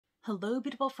Hello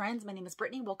beautiful friends, my name is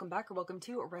Brittany. Welcome back or welcome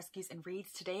to Rescues and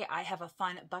Reads. Today I have a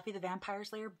fun Buffy the Vampire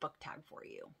Slayer book tag for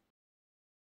you.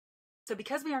 So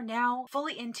because we are now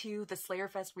fully into the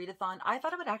Slayerfest Readathon, I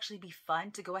thought it would actually be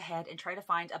fun to go ahead and try to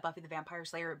find a Buffy the Vampire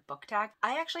Slayer book tag.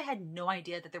 I actually had no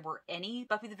idea that there were any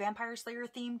Buffy the Vampire Slayer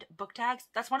themed book tags.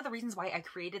 That's one of the reasons why I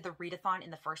created the Readathon in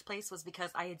the first place, was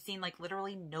because I had seen like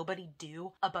literally nobody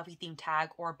do a Buffy themed tag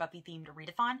or Buffy themed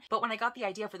Readathon. But when I got the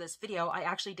idea for this video, I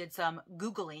actually did some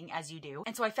Googling, as you do.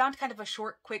 And so I found kind of a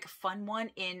short, quick, fun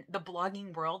one in the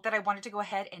blogging world that I wanted to go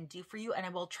ahead and do for you. And I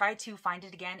will try to find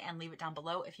it again and leave it down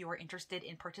below if you are interested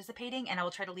in participating, and I will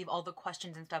try to leave all the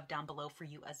questions and stuff down below for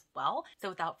you as well. So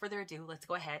without further ado, let's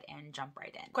go ahead and jump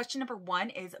right in. Question number 1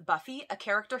 is Buffy, a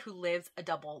character who lives a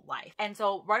double life. And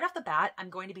so right off the bat, I'm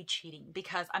going to be cheating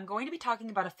because I'm going to be talking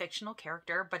about a fictional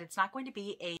character, but it's not going to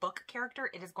be a book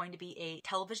character. It is going to be a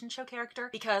television show character,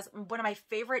 because one of my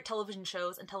favorite television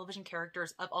shows and television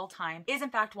characters of all time is in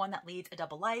fact one that leads a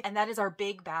double life, and that is our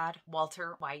big bad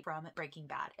Walter White from Breaking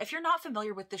Bad. If you're not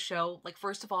familiar with the show, like,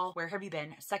 first of all, where have you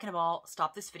been? Second of all,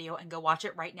 stop this video and go watch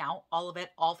it right now. All of it,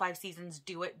 all 5 seasons,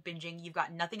 do it, binging. You've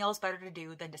got nothing else better to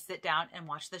do than to sit down and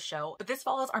watch the show. But this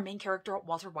follows our main character,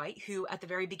 Walter White, who at the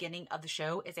very beginning of the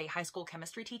show is a high school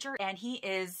chemistry teacher, and he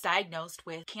is diagnosed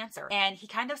with cancer. And he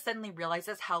kind of suddenly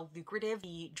realizes how lucrative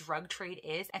the drug trade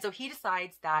is. And so he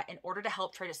decides that in order to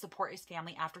help try to support his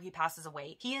family after he passes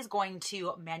away, he is going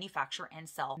to manufacture and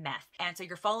sell meth. And so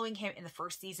you're following him in the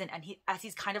first season, and as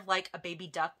he's kind of like a baby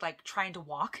duck, like trying to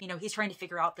walk, you know, he's trying to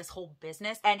figure out this whole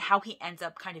business and how he ends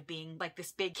up kind of being like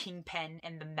this big kingpin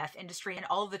in the meth industry and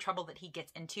all of the trouble that he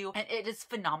gets into. And it is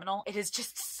phenomenal. It is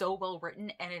just so well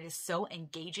written and it is so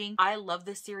engaging. I love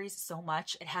this series so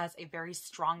much. It has a very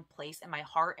strong place in my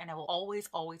heart, and I will always,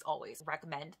 always, always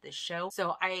recommend this show.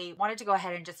 So I wanted to go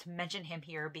ahead and just mention him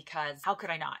here because how could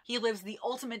I not? He lives the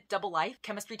ultimate double life: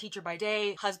 chemistry teacher by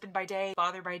day, husband by day,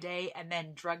 father by day, and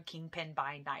then drug kingpin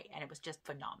by night. And it was just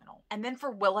phenomenal. And then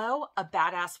for Willow, a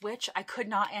badass witch, I could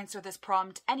not answer this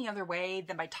prompt any other way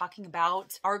than by talking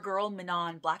about our girl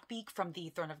Manon Blackbeak from the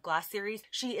Throne of Glass series.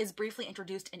 She is briefly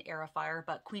introduced in Heir of Fire,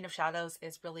 but Queen of Shadows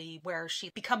is really where she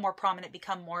become more prominent,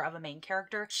 become more of a main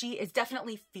character. She is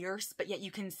definitely fierce, but yet you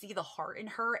can see the heart in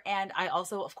her. And I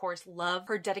also, of course, love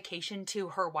her dedication to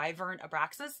her wyvern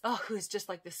Abraxas, who's just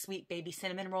like this sweet baby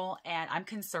cinnamon roll. And I'm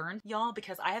concerned, y'all,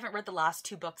 because I haven't read the last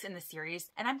 2 books in the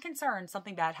series, and I'm concerned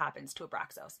something bad happens to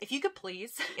Abraxos. If you could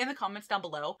please, in the comments down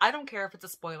below, I don't care if it's a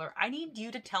spoiler, I need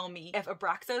you to tell me if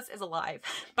Abraxos is alive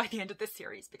by the end of this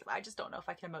series, because I just don't know if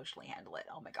I can emotionally handle it.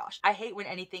 Oh my gosh. I hate when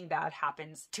anything bad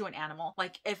happens to an animal.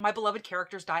 Like, if my beloved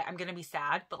characters die, I'm gonna be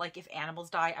sad, but like if animals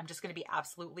die, I'm just gonna be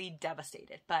absolutely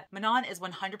devastated. But Manon is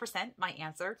 100% my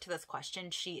answer to this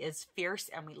question. She is fierce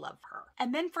and we love her.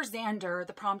 And then for Xander,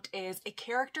 the prompt is a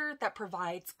character that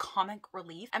provides comic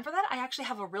relief. And for that, I actually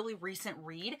have a really recent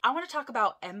read. I want to talk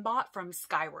about Mbot from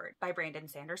Skyward by Brandon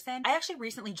Sanderson. I actually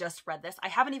recently just read this. I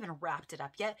haven't even wrapped it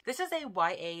up yet. This is a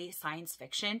YA science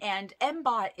fiction, and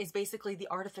Mbot is basically the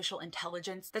artificial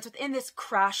intelligence that's within this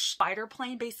crash spider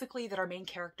plane, basically, that our main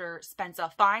character Spencer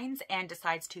finds and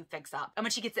decides to fix up. And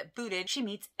when she gets it booted, she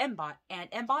meets Mbot, and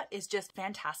Mbot is just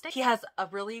fantastic. He has a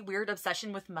really weird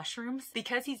obsession with mushrooms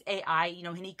because he's AI, you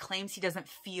know, and he claims he doesn't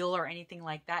feel or anything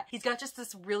like that. He's got just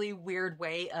this really weird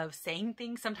way of saying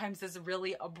things, sometimes this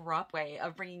really abrupt way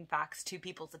of bringing facts to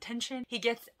people's attention. He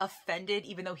gets offended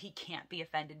even though he can't be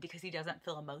offended because he doesn't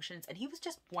feel emotions, and he was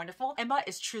just wonderful. Mbot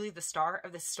is truly the star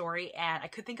of this story, and I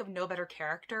could think of no better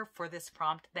character for this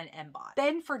prompt than Mbot.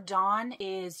 Then for Dawn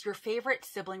is your favorite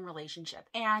sibling relationship.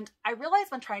 And I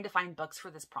realized when trying to find books for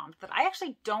this prompt that I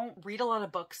actually don't read a lot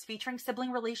of books featuring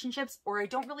sibling relationships, or I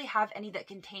don't really have any that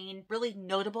contain really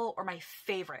notable or my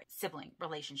favorite sibling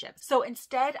relationships. So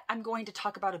instead, I'm going to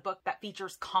talk about a book that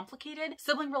features complicated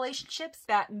sibling relationships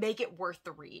that make it worth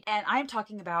the read. And I'm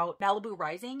talking about Malibu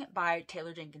Rising by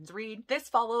Taylor Jenkins Reid. This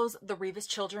follows the Rivas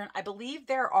children. I believe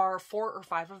there are 4 or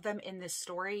 5 of them in this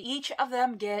story. Each of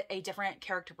them get a different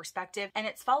character perspective, and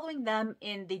it's following them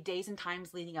in the days and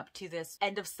times leading up to this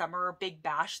end of summer big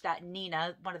bash that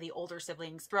Nina, one of the older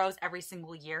siblings, throws every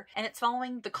single year. And it's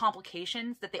following the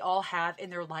complications that they all have in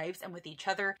their lives and with each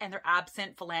other, and their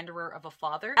absent philanderer of a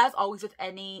father. As always with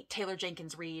any Taylor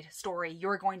Jenkins Reid story,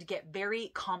 you're going to get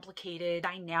very complicated,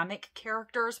 dynamic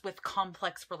characters with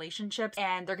complex relationships,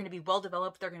 and they're going to be well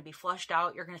develop, they're going to be flushed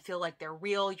out, you're going to feel like they're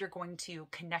real, you're going to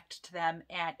connect to them,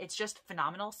 and it's just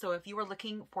phenomenal. So if you were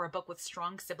looking for a book with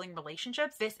strong sibling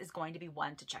relationships, this is going to be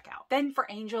one to check out. Then for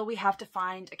Angel, we have to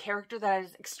find a character that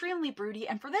is extremely broody,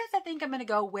 and for this I think I'm going to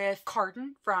go with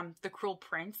Carden from The Cruel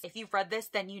Prince. If you've read this,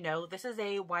 then you know this is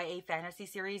a YA fantasy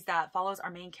series that follows our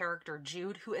main character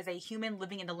Jude, who is a human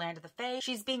living in the land of the Fae.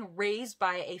 She's being raised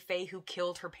by a Fae who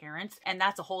killed her parents, and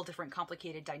that's a whole different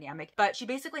complicated dynamic, but she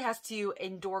basically has to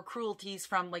endure cruelties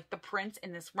from like the prince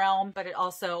in this realm, but it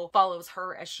also follows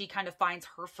her as she kind of finds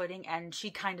her footing and she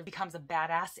kind of becomes a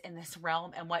badass in this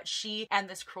realm and what she and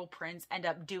this cruel prince end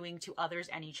up doing to others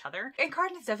and each other. And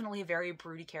Carden is definitely a very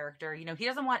broody character. You know, he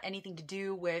doesn't want anything to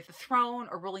do with the throne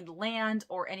or ruling the land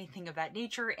or anything of that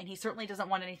nature, and he certainly doesn't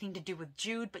want anything to do with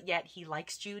Jude, but yet he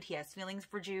likes Jude, he has feelings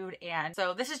for Jude, and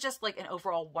so this is just like an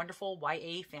overall wonderful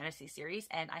YA fantasy series,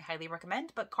 and I highly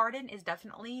recommend. But Carden is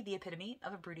definitely the epitome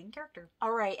of a brooding character.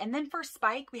 All right, and then for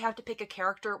Spike, we have to pick a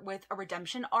character with a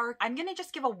redemption arc. I'm gonna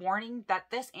just give a warning that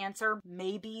this answer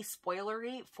may be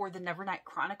spoilery for the Nevernight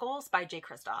Chronicles by J.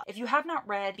 Kristoff. If you have not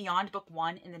read beyond book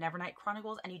 1 in the Nevernight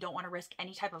Chronicles and you don't want to risk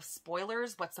any type of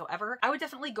spoilers whatsoever, I would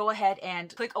definitely go ahead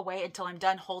and click away until I'm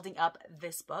done holding up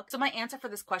this book. So my answer for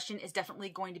this question is definitely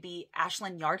going to be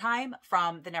Ashlyn Yardheim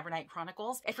from the Nevernight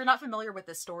Chronicles. If you're not familiar with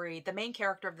this story, the main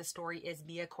character of the story is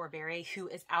Mia Corberry, who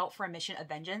is out for a mission of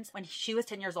vengeance. When she was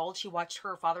 10 years old, she watched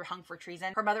her father hung for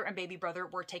treason. Her mother and baby brother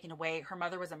were taken away. Her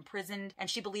mother was imprisoned, and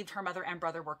she believed her mother and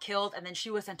brother were killed, and then she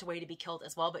was sent away to be killed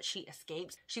as well, but she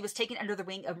escaped. She was taken under the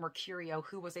wing of Mercurio,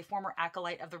 who was a former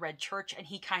acolyte of the Red Church, and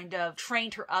he kind of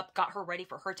trained her up, got her ready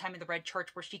for her time in the Red Church,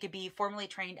 where she could be formally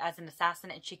trained as an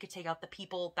assassin and she could take out the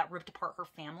people that ripped apart her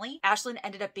family. Ashlyn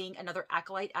ended up being another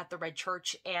acolyte at the Red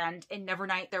Church, and in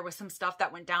Nevernight there was some stuff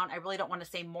that went down. I really don't want to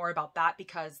say more about that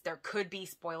because there could be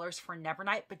spoilers for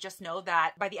Nevernight, but just know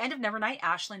that by the end of Nevernight,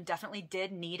 Ashlyn definitely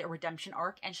did need a redemption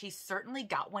arc, and she certainly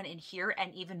got one in here,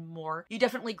 and even more. You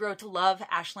definitely grow to love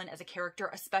Ashlyn as a character,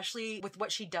 especially with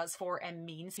what she does for and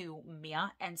means to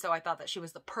Mia, and so I thought that she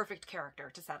was the perfect character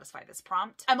to satisfy this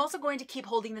prompt. I'm also going to keep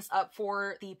holding this up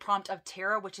for the prompt of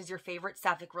Tara, which is your favorite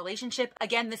Sapphic relationship.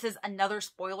 Again, this is another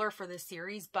spoiler for this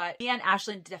series, but Mia and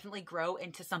Ashlyn definitely grow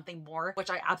into something more, which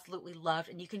I absolutely loved,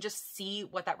 and you can just see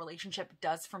what that relationship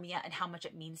does for Mia and how much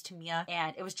it means to Mia,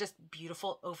 and it was just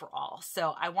beautiful overall.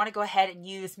 So I want to go ahead and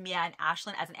use Mia and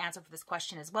Ashlyn as an answer for this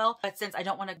question as well, but since I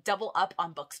don't want to double up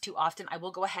on books too often, I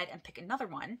will go ahead and pick another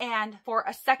one. And for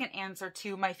a second answer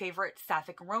to my favorite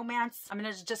Sapphic romance, I'm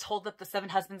going to just hold up The Seven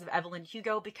Husbands of Evelyn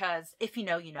Hugo, because if you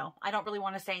know, you know. I don't really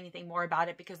want to say anything more about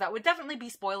it because that would definitely be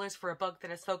spoilers for a book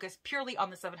that is focused purely on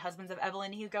The Seven Husbands of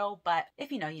Evelyn Hugo, but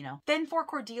if you know, you know. Then for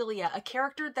Cordelia, a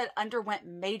character that underwent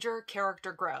major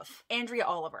character growth, Andrea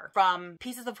Oliver from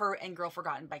Pieces of Her and Girl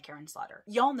Forgotten by Karen Slaughter.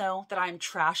 Y'all know that I'm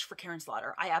trash for Karen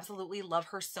Slaughter. I absolutely love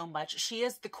her so much. She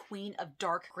is the queen of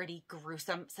dark, gritty,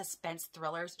 gruesome suspense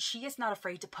thrillers. She is not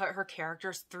afraid to put her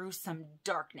characters through some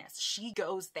darkness. She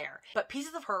goes there. But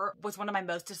Pieces of Her was one of my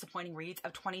most disappointing reads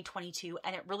of 2022,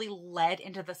 and it really led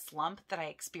into the slump that I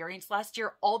experienced last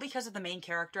year, all because of the main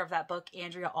character of that book,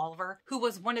 Andrea Oliver, who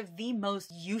was one of the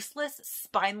most useless,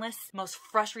 spineless, most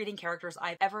frustrating characters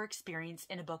I've ever experienced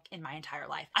in a book in my entire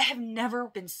life. I have never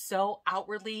been so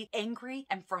outwardly angry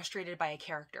and frustrated by a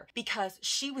character because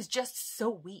she was just so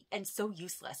weak and so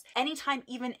useless. Anytime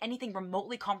even anything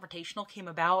remotely confrontational came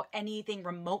about, anything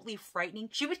remotely frightening,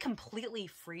 she would completely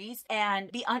freeze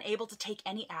and be unable to take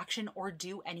any action or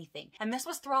do anything. And this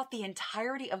was throughout the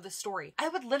entirety of the story. I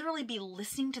would literally be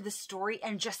listening to the story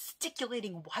and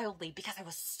gesticulating wildly because I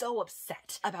was so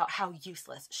upset about how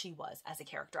useless she was as a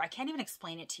character. I can't even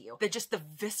explain it to you. Just the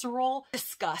visceral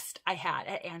disgust I had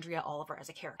at Andrea Oliver as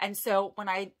a character. And so when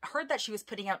I heard that she was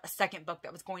putting out a second book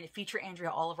that was going to feature Andrea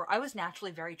Oliver, I was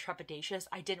naturally very trepidatious.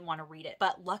 I didn't want to read it.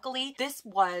 But luckily, this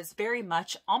was very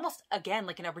much almost again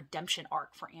like a redemption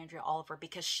arc for Andrea Oliver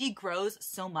because she grows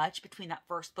so much between that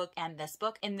first book and this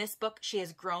book. In this book, she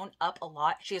has grown up a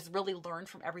lot. She has really learned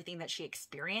from everything that she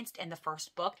experienced in the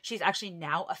first book. She's actually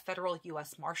now a federal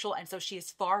U.S. Marshal, and so she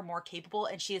is far more capable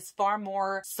and she is far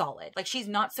more solid. Like, she's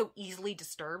not so easily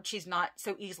disturbed. She's not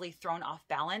so easily thrown off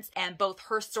balance. And both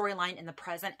her storyline in the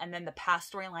present and then the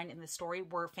past storyline in the story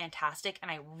were fantastic,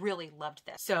 and I really loved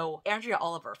this. So Andrea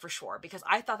Oliver for sure, because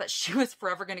I thought that she was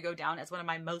forever going to go down as one of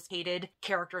my most hated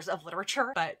characters of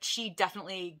literature, but she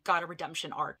definitely got a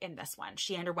redemption arc in this one.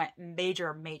 She underwent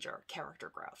major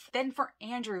character growth. Then for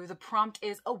Andrew, the prompt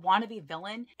is a wannabe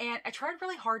villain, and I tried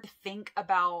really hard to think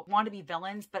about wannabe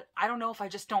villains, but I don't know if I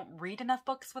just don't read enough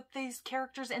books with these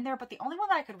characters in there, but the only one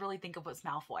that I could really think of was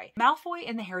Malfoy. Malfoy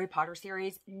in the Harry Potter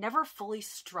series never fully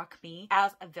struck me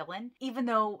as a villain, even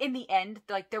though in the end,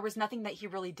 like there was nothing that he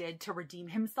really did to redeem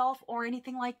himself or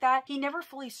anything like that. He never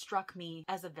fully struck me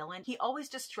as a villain. He always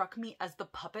just struck me as the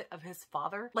puppet of his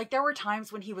father. Like there were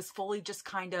times when he was fully just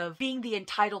kind of being the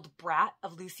entitled brat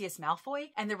of Lucius Malfoy,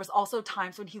 and there was also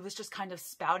times when he was just kind of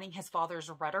spouting his father's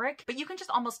rhetoric, but you can just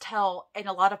almost tell in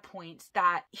a lot of points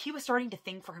that he was starting to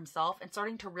think for himself and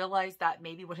starting to realize that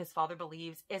maybe what his father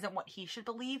believes isn't what he should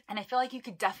believe. And I feel like you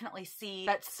could definitely see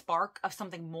that spark of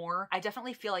something more. I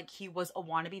definitely feel like he was a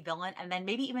wannabe villain, and then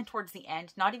maybe even towards the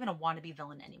end, not even a wannabe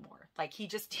villain anymore. Like he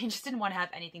just didn't want to have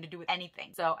anything to do with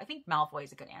anything. So I think Malfoy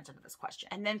is a good answer to this question.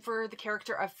 And then for the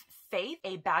character of Faith,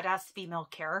 a badass female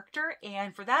character,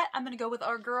 and for that I'm gonna go with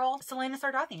our girl Slayerfest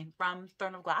Readathon from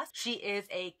Throne of Glass. She is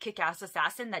a kick-ass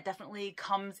assassin that definitely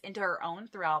comes into her own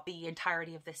throughout the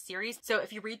entirety of this series. So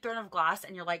if you read Throne of Glass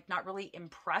and you're like not really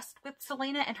impressed with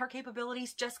Selena and her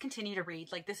capabilities, just continue to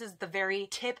read. Like this is the very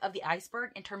tip of the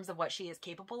iceberg in terms of what she is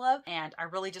capable of, and I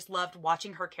really just loved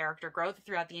watching her character growth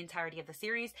throughout the entirety of the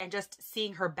series and just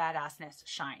seeing her badassness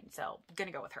shine. So I'm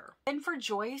gonna go with her. Then for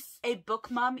Joyce, a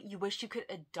book mom you wish you could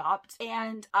adopt,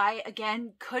 and I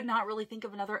again could not really think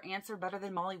of another answer better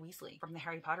than Molly Weasley from the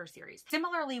Harry Potter series.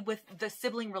 Similarly with the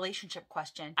sibling relationship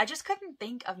question, I just couldn't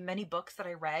think of many books that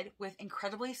I read with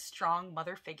incredibly strong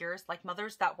mother figures, like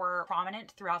mothers that were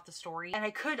prominent throughout the story, and I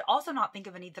could also not think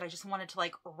of any that I just wanted to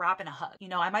like wrap in a hug. You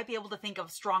know, I might be able to think of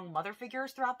strong mother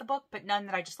figures throughout the book, but none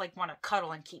that I just like want to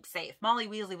cuddle and keep safe. Molly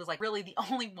Weasley was like really the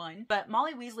only one, but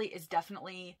Molly Weasley is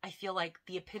definitely, I feel like,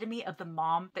 the epitome of the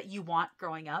mom that you want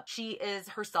growing up. She is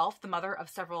herself the mother of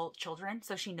several children,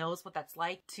 so she knows what that's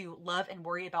like to love and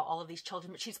worry about all of these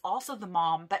children, but she's also the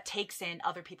mom that takes in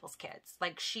other people's kids.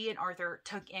 Like she and Arthur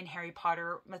took in Harry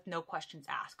Potter with no questions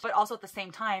asked. But also at the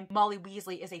same time, Molly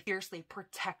Weasley is a fiercely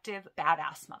protective,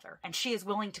 badass mother, and she is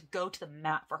willing to go to the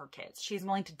mat for her kids. She's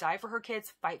willing to die for her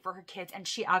kids, fight for her kids, and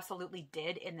she absolutely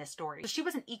did in this story. So she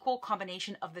was an equal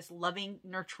combination of this loving,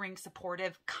 nurturing,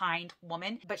 supportive, kind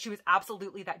woman, but she was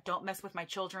absolutely that don't mess with my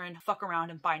children, fuck around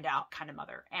and find out kind of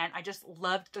mother. And I just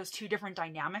loved those two different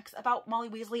dynamics about Molly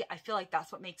Weasley. I feel like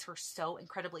that's what makes her so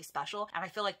incredibly special, and I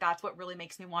feel like that's what really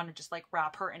makes me want to just like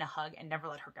wrap her in a hug and never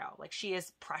let her go. Like she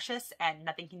is precious and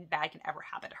nothing bad can ever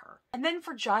happen to her. And then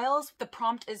for Giles, the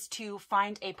prompt is to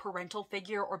find a parental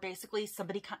figure, or basically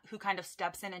somebody who kind of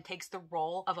steps in and takes the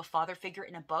role of a father figure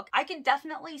in a book. I can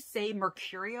definitely say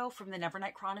Mercurio from the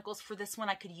Nevernight Chronicles for this one.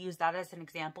 I could use that as an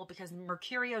example because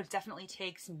Mercurio definitely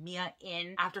takes Mia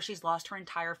in after she's lost her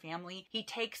entire family. He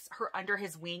takes her under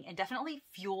his wing and definitely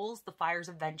fuels the fires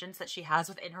of vengeance that she has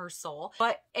within her soul.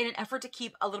 But in an effort to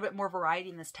keep a little bit more variety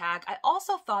in this tag, I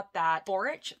also thought that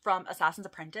Borich from Assassin's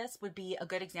Apprentice would be a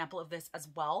good example of this as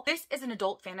well. This is an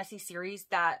adult fantasy series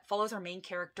that follows our main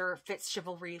character, Fitz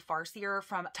Chivalry Farseer,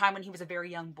 from a time when he was a very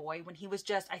young boy, when he was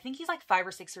just, I think he's like 5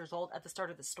 or 6 years old at the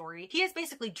start of the story. He is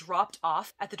basically dropped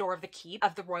off at the door of the keep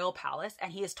of the royal palace,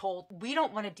 and he is told, we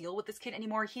don't want to deal with this kid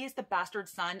anymore. He is the bastard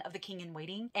son of the king in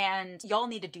waiting, and y'all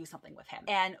need to do something with him.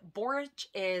 And Borich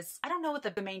is, I don't know what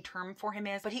the main term for him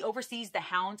is, but he oversees the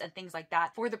hounds and things like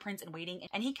that for the prince in waiting,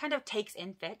 and he kind of takes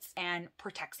in Fitz and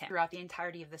protects him throughout the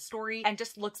entirety of the story and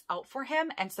just looks out for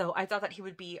him. And so I thought that he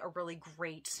would be a really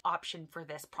great option for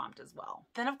this prompt as well.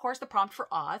 Then of course the prompt for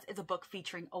Oz is a book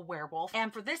featuring a werewolf,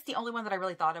 and for this the only one that I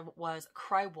really thought of was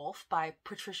Cry Wolf by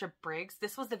Patricia Briggs.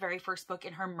 This was the very first book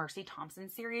in her Mercy Thompson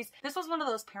series. This was one of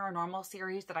those paranormal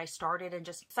series that I started and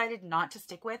just decided not to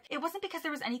stick with. It wasn't because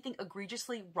there was anything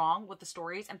egregiously wrong with the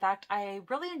stories. In fact, I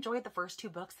really enjoyed the first 2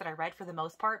 books that I read for the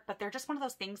most part, but they're just one of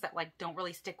those things that like don't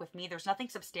really stick with me. There's nothing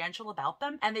substantial about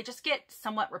them, and they just get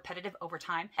somewhat repetitive over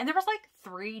time. And there was like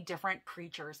 3 different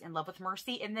creatures in love with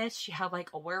Mercy in this. She had like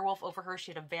a werewolf over her,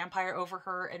 she had a vampire over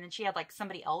her, and then she had like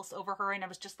somebody else over her, and I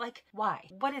was just like, why?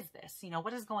 What is this? You know,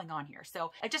 what is going on here?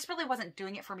 So I just really wasn't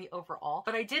doing it for me overall,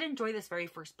 but I did enjoy this very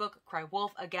first book, Cry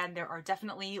Wolf. Again, there are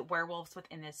definitely werewolves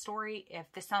within this story.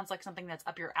 If this sounds like something that's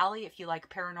up your alley, if you like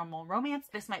paranormal romance,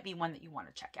 this might be one that you want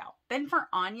to check out. Then for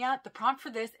Anya, the prompt for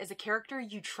this is a character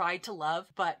you tried to love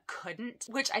but couldn't,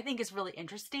 which I think is really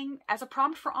interesting. As a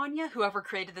prompt for Anya, whoever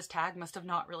created this tag must have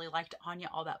not really liked Anya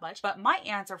all that much, but my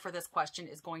answer for this question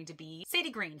is going to be Sadie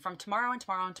Green from Tomorrow and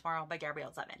Tomorrow and Tomorrow by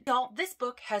Gabrielle Zevin. Y'all, this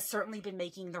book has certainly been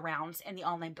making the rounds in the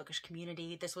online bookish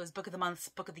community. This was Book of the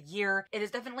Month, Book of the Year. It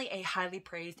is definitely a highly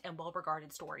praised and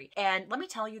well-regarded story. And let me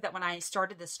tell you that when I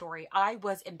started this story, I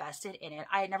was invested in it.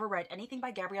 I had never read anything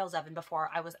by Gabrielle Zevin before.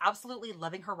 I was absolutely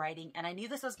loving her writing, and I knew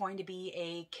this was going to be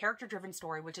a character-driven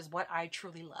story, which is what I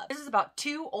truly love. This is about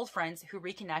two old friends who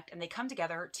reconnect, and they come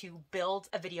together to build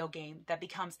a video game that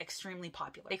becomes extremely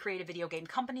popular. They create a video game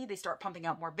company, they start pumping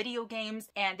out more video games,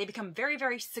 and they become very,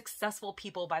 very successful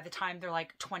people by the time they're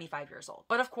like 25 years old.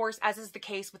 But of course, as is the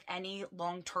case with any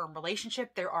long-term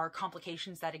relationship, there are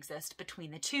complications that exist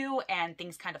between the two, and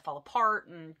things kind of fall apart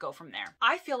and go from there.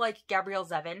 I feel like Gabrielle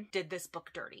Zevin did this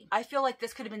book dirty. I feel like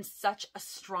this could have been such a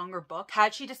stronger book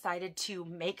had she decided to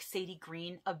make Sadie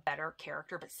Green a better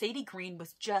character, but Sadie Green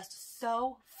was just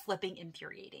so flipping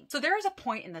infuriating. So there is a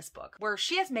point in this book where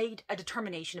she has made a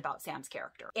determination about Sam's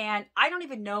character, and I don't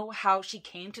even know how she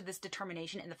came to this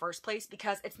determination in the first place,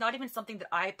 because it's not even something that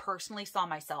I personally saw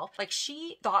myself. Like,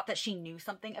 she thought that she knew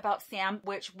something about Sam,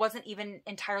 which wasn't even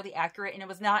entirely accurate, and it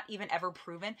was not even ever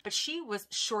proven, but she was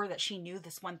sure that she knew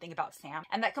this one thing about Sam,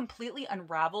 and that completely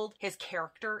unraveled his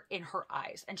character in her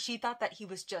eyes, and she thought that he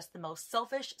was just the most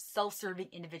selfish, self-serving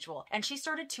individual, and she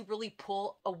started to really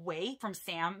pull away from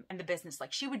Sam and the business.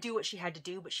 Like, she would do what she had to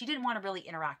do, but she didn't want to really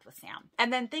interact with Sam.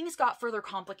 And then things got further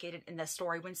complicated in this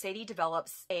story when Sadie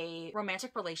develops a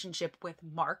romantic relationship with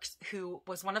Marks, who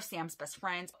was one of Sam's best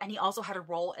friends, and he also had a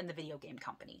role in the video game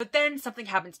company. But then something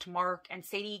happens to Mark, and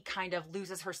Sadie kind of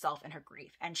loses herself in her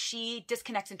grief, and she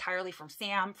disconnects entirely from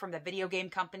Sam, from the video game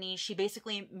company. She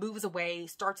basically moves away,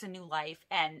 starts a new life,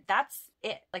 and that's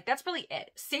it. Like, that's really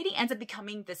it. Sadie ends up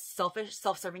becoming this selfish,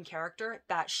 self-serving character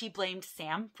that she blamed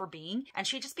Sam for being, and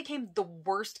she just became the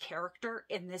worst character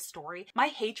in this story. My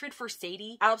hatred for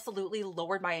Sadie absolutely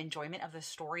lowered my enjoyment of the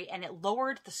story, and it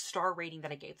lowered the star rating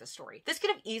that I gave the story. This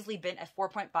could have easily been a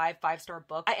 4.5 5-star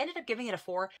book. I ended up giving it a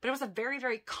 4, but it was a very,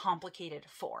 very complicated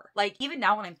 4. Like, even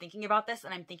now when I'm thinking about this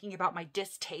and I'm thinking about my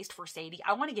distaste for Sadie,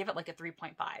 I want to give it like a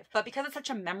 3.5. But because it's such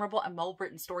a memorable and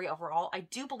well-written story overall, I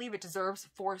do believe it deserves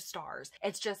 4 stars.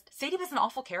 It's just, Sadie was an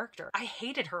awful character. I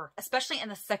hated her, especially in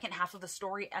the second half of the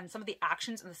story, and some of the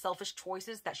actions and the selfish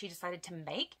choices that she decided to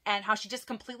make, and how she just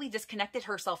completely disconnected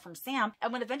herself from Sam.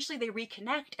 And when eventually they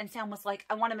reconnect and Sam was like,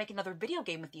 I want to make another video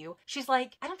game with you, she's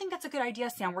like, I don't think that's a good idea,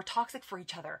 Sam. We're toxic for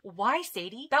each other. Why,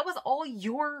 Sadie? That was all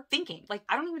your thinking. Like,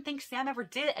 I don't even think Sam ever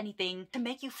did anything to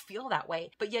make you feel that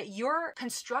way, but yet you're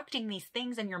constructing these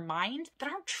things in your mind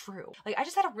that aren't true. Like, I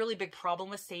just had a really big problem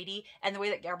with Sadie and the way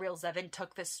that Gabrielle Zevin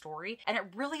took this story, and it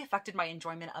really affected my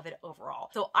enjoyment of it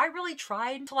overall. So I really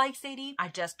tried to like Sadie. I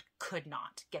just could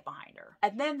not get behind her.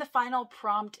 And then the final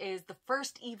prompt is the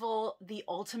first evil, the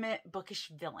ultimate bookish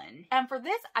villain. And for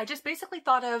this, I just basically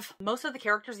thought of most of the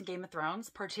characters in Game of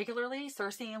Thrones, particularly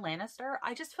Cersei and Lannister.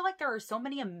 I just feel like there are so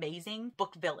many amazing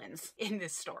book villains in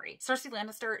this story. Cersei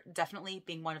Lannister definitely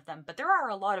being one of them, but there are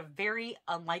a lot of very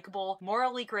unlikable,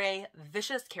 morally gray,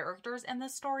 vicious characters in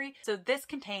this story. So this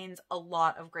contains a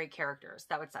lot of great characters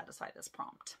that would satisfy this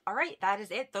prompt. All right, that is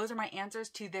it. Those are my answers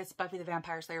to this Buffy the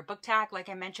Vampire Slayer book tag. Like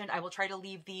I mentioned, I will try to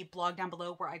leave the blog down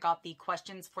below where I got the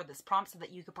questions for this prompt so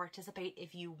that you could participate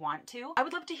if you want to. I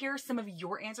would love to hear some of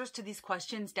your answers to these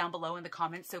questions down below in the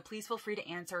comments, so please feel free to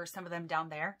answer some of them down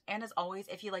there. And as always,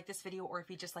 if you like this video or if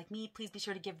you just like me, please be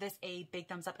sure to give this a big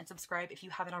thumbs up and subscribe if you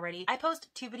haven't already. I post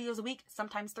 2 videos a week,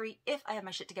 sometimes 3 if I have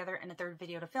my shit together, and a 3rd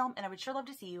video to film, and I would sure love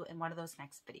to see you in one of those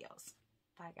next videos.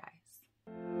 Bye,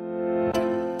 guys.